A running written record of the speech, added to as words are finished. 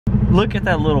Look at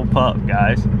that little pup,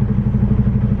 guys.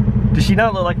 Does she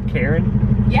not look like a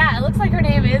Karen? Yeah, it looks like her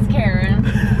name is Karen.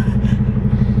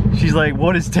 She's like,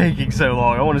 what is taking so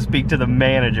long? I want to speak to the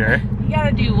manager. You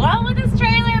gotta do what with this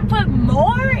trailer? Put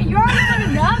more? You already put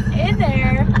enough in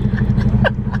there.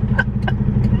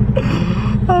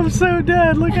 I'm so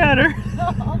dead. Look at her.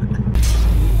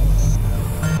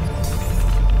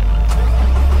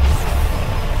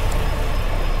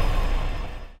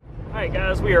 Alright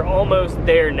guys, we are almost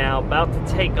there now. About to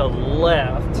take a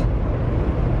left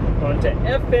onto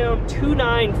FM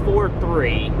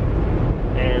 2943.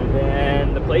 And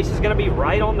then the place is going to be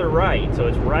right on the right. So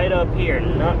it's right up here,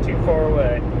 not too far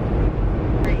away.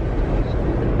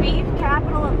 The beef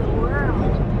capital of the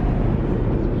world.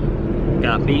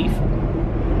 Got beef?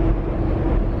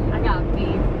 I got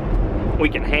beef. We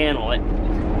can handle it.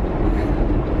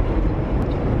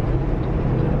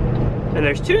 And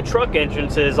there's two truck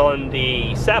entrances on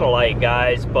the satellite,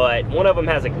 guys, but one of them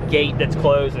has a gate that's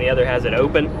closed and the other has it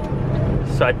open.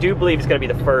 So I do believe it's going to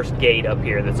be the first gate up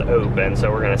here that's open, so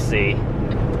we're going to see.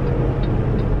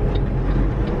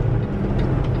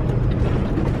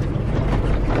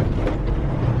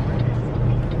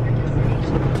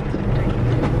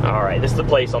 Alright, this is the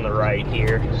place on the right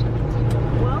here.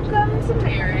 Welcome to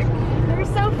Merrick. They're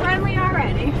so friendly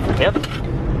already. Yep.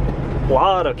 A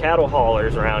lot of cattle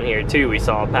haulers around here too we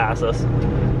saw pass us.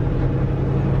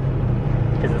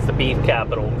 Because it's the beef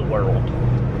capital of the world.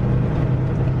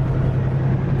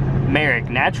 Merrick,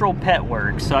 Natural Pet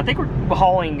Works. So I think we're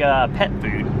hauling pet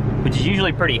food, which is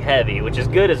usually pretty heavy, which is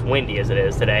good as windy as it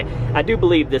is today. I do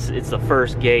believe it's the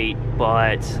first gate,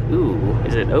 but ooh,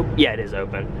 is it open? Yeah, it is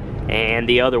open. And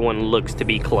the other one looks to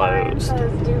be closed. Sign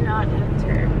says do not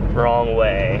enter. Wrong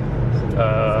way.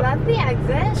 So that's the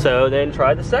exit. So then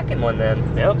try the second one then.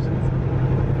 Yep.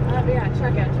 Yeah,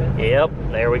 truck entrance. Yep,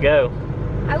 there we go.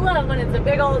 I love when it's a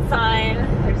big old sign.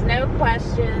 There's no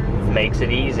questions. Makes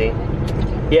it easy.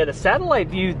 Yeah, the satellite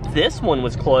view, this one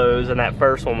was closed and that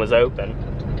first one was open.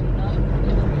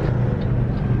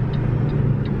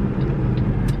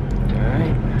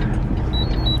 Alright.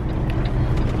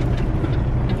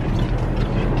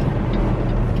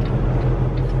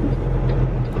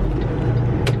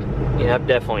 Yeah, I've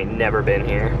definitely never been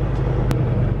here.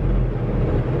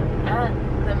 At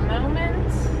the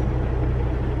moment,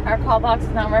 our call box is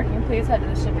not working. Please head to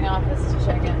the shipping office to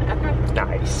check in. Okay.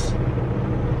 Nice.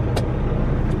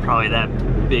 Probably that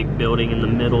big building in the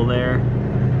middle there.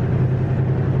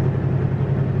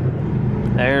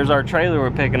 There's our trailer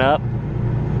we're picking up.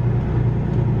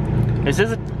 This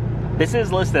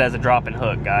is listed as a drop and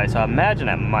hook, guys, so I imagine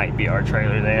that might be our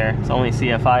trailer there. It's the only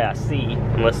CFI I see,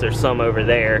 unless there's some over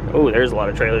there. Oh, there's a lot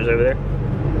of trailers over there.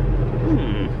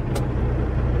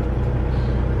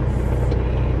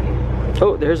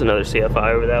 Oh, there's another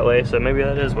CFI over that way, so maybe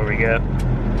that is where we go.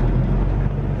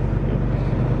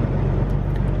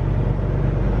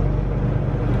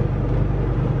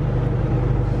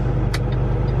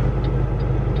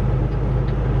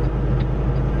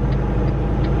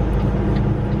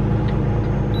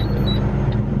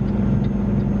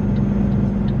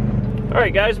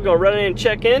 Alright guys, we're gonna run in and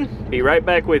check in. Be right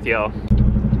back with y'all.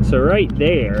 So right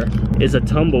there is a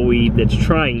tumbleweed that's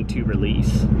trying to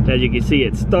release. As you can see,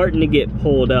 it's starting to get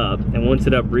pulled up, and once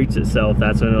it uproots itself,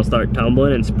 that's when it'll start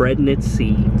tumbling and spreading its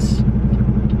seeds.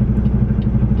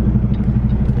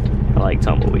 I like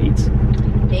tumbleweeds.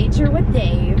 Nature with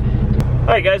Dave.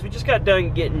 Alright guys, we just got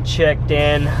done getting checked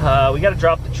in. We gotta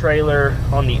drop the trailer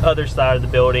on the other side of the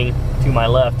building to my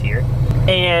left here.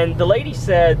 And the lady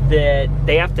said that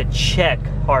they have to check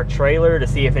our trailer to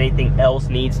see if anything else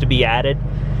needs to be added.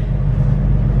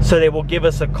 So they will give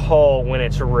us a call when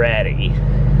it's ready.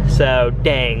 So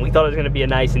dang, we thought it was gonna be a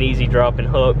nice and easy drop and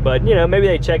hook, but you know, maybe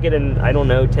they check it in, I don't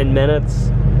know, 10 minutes.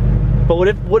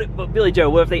 But but Billy Joe,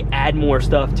 what if they add more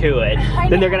stuff to it?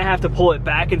 Then they're gonna have to pull it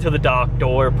back into the dock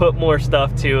door, put more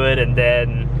stuff to it, and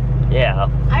then, yeah.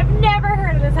 I've never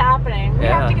heard of this happening. We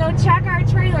have to go check our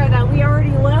trailer that we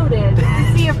already loaded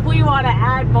to see if we want to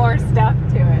add more stuff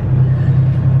to it.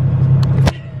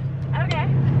 Okay.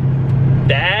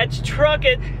 That's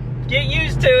trucking. Get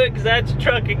used to it, because that's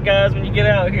trucking, guys. When you get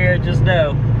out here, just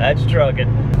know, that's trucking.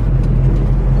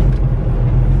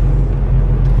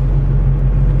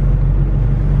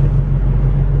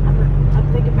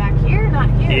 I'm thinking back here, not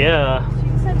here. Yeah.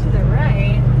 She said to the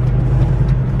right.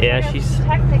 Yeah, she's...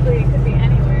 Technically, it could be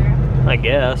anywhere. I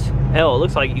guess. Hell, it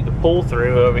looks like you could pull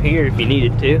through over here if you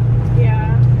needed to.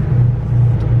 Yeah.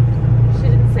 She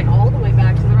didn't say all the way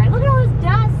back to the right. Look at all this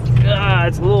dust. Ah,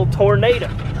 it's a little tornado.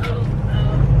 Oh,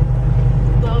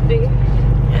 no. Bumpy.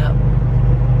 Yep.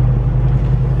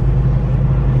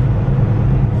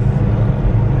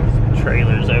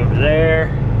 trailer's over there.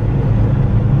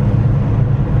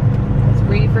 This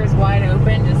reefer's wide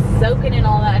open, just soaking in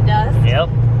all that dust. Yep.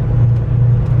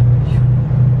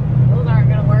 Those aren't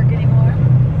gonna work anymore.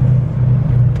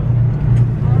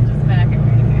 I'll just back it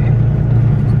right here.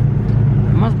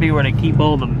 It must be where they keep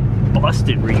all the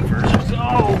busted reefers.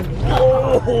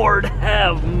 Oh, Lord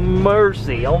have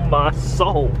mercy on my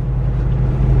soul.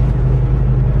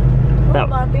 That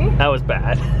was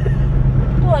bad.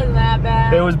 It wasn't that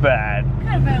bad. It was bad.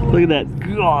 Look at that.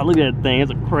 God, look at that thing.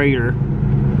 It's a crater.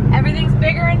 Everything's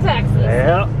bigger in Texas.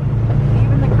 Yeah.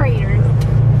 Even the craters.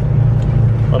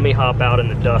 Let me hop out in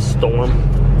the dust storm.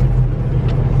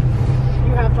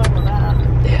 You have fun with that.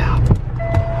 Yeah.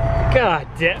 God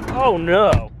damn. Oh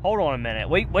no. Hold on a minute.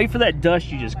 Wait for that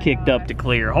dust you just kicked up to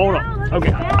clear. Hold on.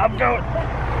 Okay, I'm going.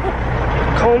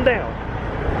 Calm down.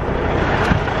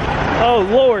 Oh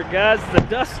Lord, guys, the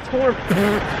dust storm.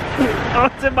 Oh,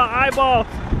 it's in my eyeballs.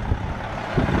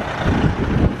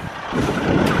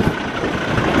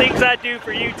 Things I do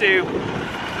for YouTube.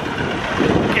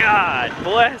 God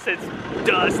bless, it's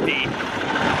dusty.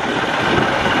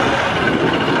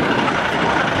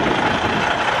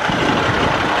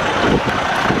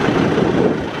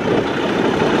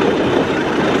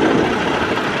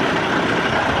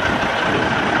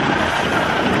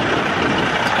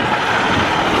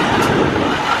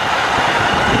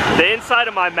 The inside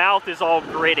of my mouth is all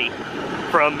gritty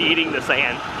from eating the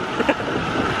sand.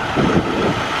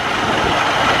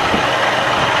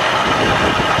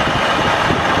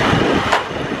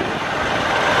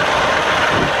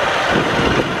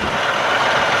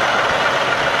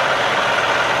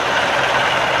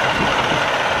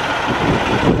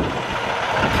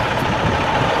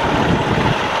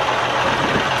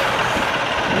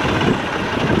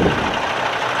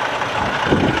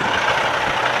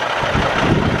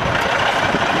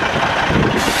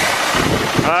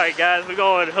 Alright guys, we're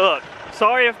going hook.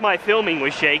 Sorry if my filming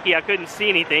was shaky, I couldn't see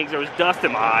anything because there was dust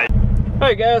in my eyes.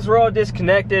 Alright guys, we're all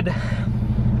disconnected.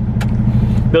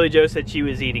 Billy Joe said she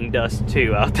was eating dust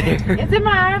too out there. It's in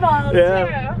my eyeballs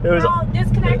Yeah, too. it was We're all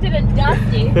disconnected and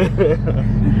dusty.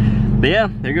 But yeah,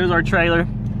 there goes our trailer.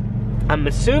 I'm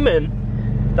assuming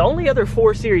the only other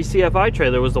 4 Series CFI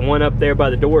trailer was the one up there by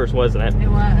the doors, wasn't it? It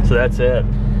was. So that's it.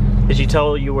 Did she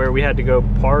tell you where we had to go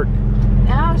park?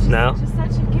 No, she No? just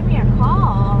said she'd give me a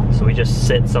call. So we just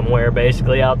sit somewhere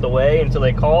basically out the way until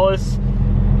they call us.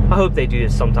 I hope they do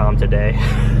this sometime today.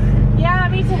 Yeah,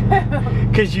 me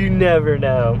too. Cause you never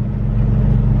know.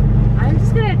 I'm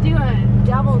just gonna do a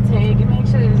double take and make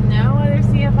sure there's no other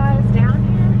CFIs down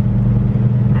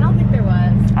here. I don't think there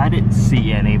was. I didn't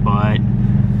see any, but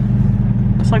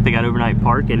looks like they got overnight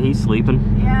parking. He's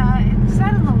sleeping. Yeah, it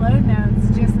said in the load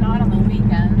notes, just not on the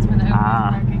weekends for the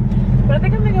overnight parking. But I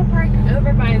think I'm gonna go park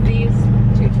over by these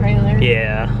 2 trailers.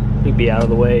 Yeah, he'd be out of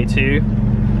the way too.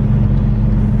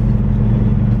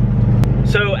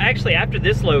 So actually after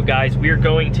this load, guys, we're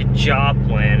going to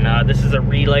Joplin. This is a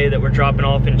relay that we're dropping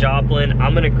off in Joplin.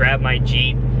 I'm gonna grab my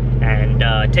Jeep and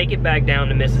take it back down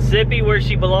to Mississippi where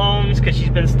she belongs, because she's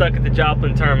been stuck at the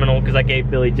Joplin terminal because I gave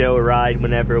Billy Joe a ride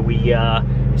whenever we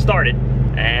started.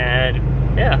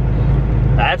 And yeah,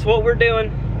 that's what we're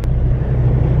doing.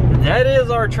 That is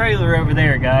our trailer over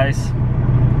there, guys.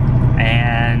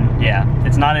 And yeah,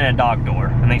 it's not in a dock door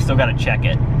and they still gotta check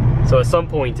it. So at some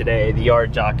point today, the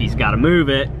yard jockey's gotta move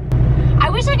it. I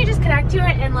wish I could just connect to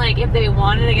it and like if they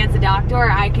want it against the dock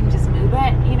door, I can just move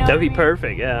it, you know? That'd be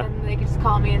perfect, yeah. And they could just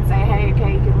call me and say, hey,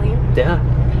 okay, you can leave. Yeah.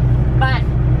 But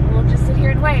we'll just sit here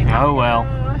and wait. Oh well.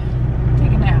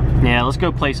 Take a nap. Yeah, let's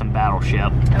go play some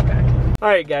Battleship. Okay.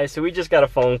 Alright guys, so we just got a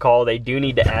phone call. They do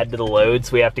need to add to the load,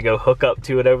 so we have to go hook up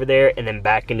to it over there and then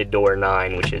back into door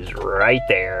 9, which is right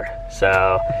there.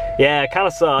 So, yeah, it kind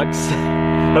of sucks.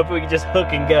 Hopefully we can just hook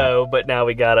and go, but now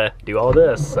we gotta do all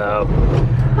this, so.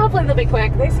 Hopefully they'll be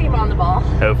quick. They seem on the ball.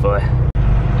 Hopefully.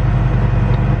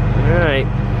 Alright.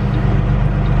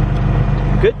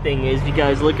 Good thing is, you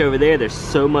guys look over there, there's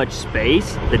so much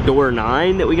space. The door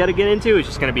 9 that we gotta get into is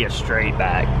just gonna be a straight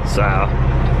back, so.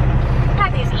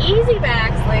 Had these easy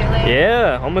backs lately.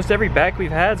 Yeah, almost every back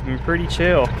we've had has been pretty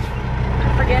chill.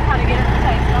 I forget how to get in the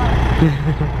tight spot.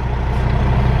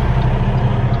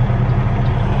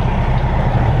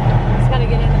 Just gotta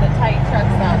get into the tight truck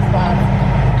stop spots.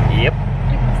 Yep.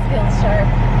 Keep my skills sharp.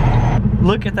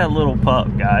 Look at that little pup,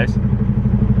 guys.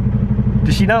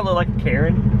 Does she not look like a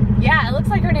Karen? Yeah, it looks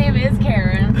like her name is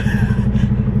Karen.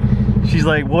 She's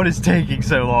like, what is taking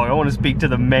so long? I want to speak to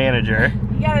the manager.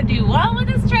 You gotta do what with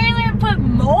this trailer and put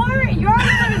more? You already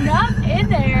put enough in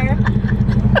there.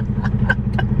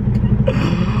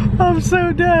 I'm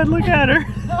so dead, look at her.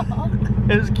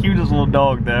 It's the cutest little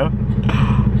dog though.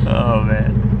 Oh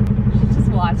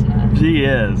She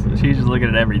is. She's just looking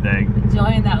at everything.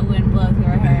 Enjoying that wind blow through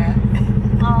her hair.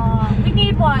 Aw, we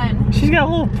need one. She's got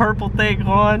a little purple thing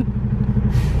on.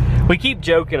 We keep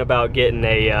joking about getting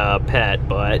a pet,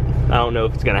 but I don't know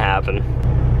if it's gonna happen.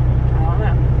 I don't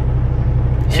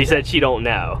know. She said she don't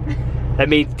know. That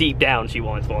means deep down she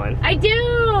wants one. I do,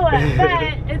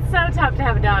 but it's so tough to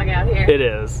have a dog out here. It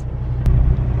is.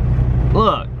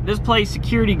 Look, this place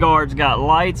security guards got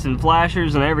lights and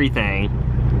flashers and everything.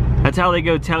 That's how they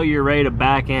go tell you're ready to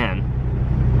back in.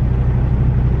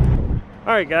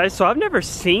 Alright guys, so I've never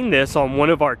seen this on one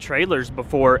of our trailers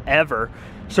before, ever.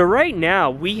 So right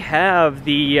now we have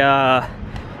the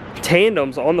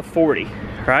tandems on the 40,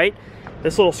 right?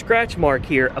 This little scratch mark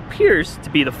here appears to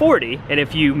be the 40, and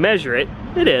if you measure it,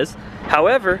 it is.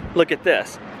 However, look at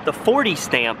this. The 40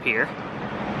 stamp here.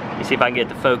 Let me see if I can get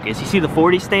the focus. You see the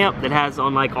 40 stamp that has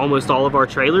on like almost all of our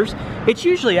trailers? It's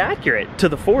usually accurate to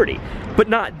the 40, but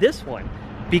not this one.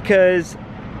 Because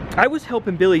I was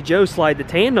helping Billy Joe slide the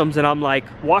tandems, and I'm like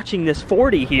watching this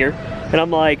 40 here, and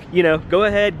I'm like, you know, go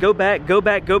ahead, go back, go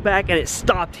back, go back, and it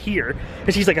stopped here.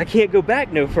 And she's like, I can't go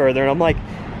back no further. And I'm like,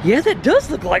 yeah, that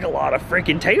does look like a lot of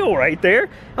freaking tail right there.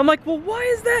 I'm like, well, why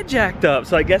is that jacked up?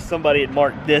 So I guess somebody had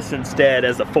marked this instead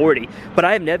as a 40, but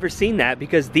I have never seen that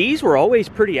because these were always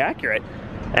pretty accurate.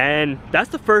 And that's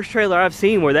the first trailer I've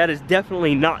seen where that is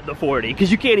definitely not the 40,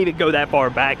 because you can't even go that far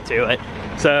back to it.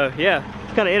 So yeah,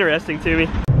 it's kind of interesting to me.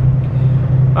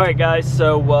 All right guys,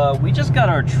 so we just got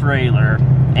our trailer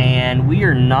and we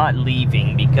are not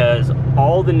leaving because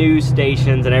all the news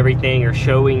stations and everything are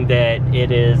showing that it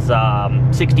is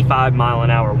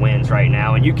 65-mile-an-hour winds right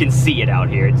now, and you can see it out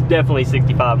here. It's definitely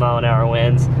 65-mile-an-hour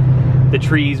winds. The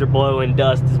trees are blowing,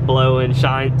 dust is blowing,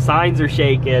 signs are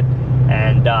shaking,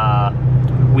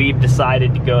 and we've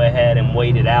decided to go ahead and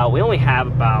wait it out. We only have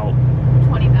about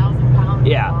 20,000 pounds.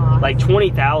 Yeah, like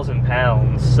 20,000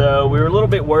 pounds. So we were a little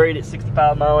bit worried at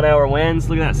 65-mile-an-hour winds.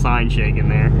 Look at that sign shaking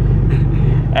there.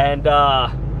 And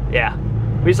yeah,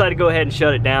 we decided to go ahead and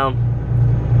shut it down.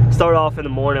 Start off in the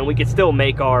morning. We could still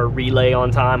make our relay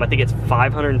on time. I think it's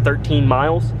 513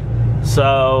 miles.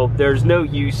 So there's no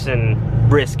use in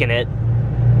risking it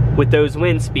with those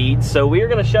wind speeds. So we're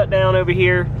gonna shut down over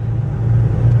here.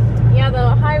 Yeah,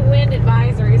 the high wind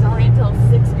advisory is only until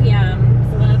 6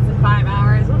 p.m. So that's in 5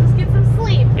 hours. We'll just get some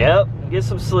sleep. Yep, get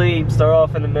some sleep. Start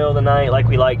off in the middle of the night like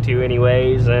we like to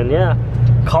anyways. And yeah,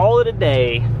 call it a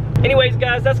day. Anyways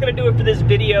guys, that's gonna do it for this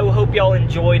video. Hope y'all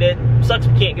enjoyed it. Sucks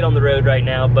we can't get on the road right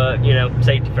now, but you know,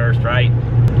 safety first, right?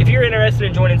 If you're interested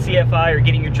in joining CFI or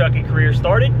getting your trucking career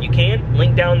started, you can.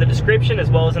 Link down in the description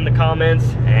as well as in the comments.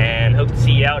 And hope to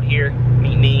see you out here.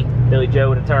 Meet me, Billy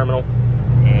Joe, at the terminal.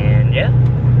 And yeah,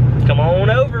 come on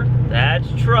over. That's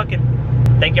trucking.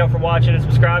 Thank y'all for watching and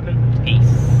subscribing. Peace.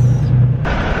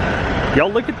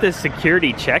 Y'all look at this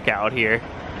security checkout here.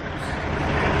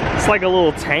 It's like a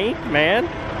little tank, man.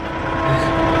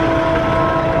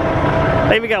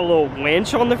 They even got a little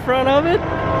winch on the front of it.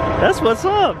 That's what's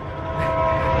up.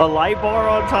 A light bar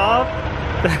on top.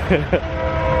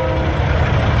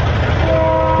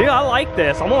 Dude, I like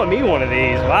this. I want me one of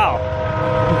these. Wow.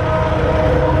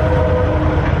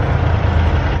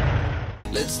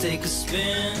 Let's take a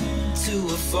spin to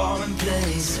a foreign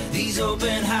place. These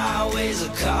open highways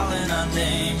are calling our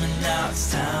name, and now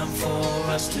it's time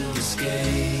for us to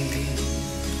escape.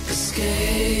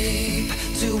 Escape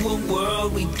to a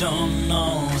world we don't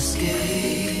know.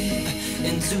 Escape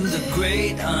into the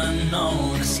great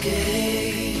unknown.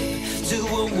 Escape to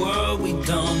a world we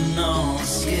don't know.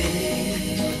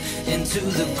 Escape into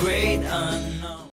the great unknown.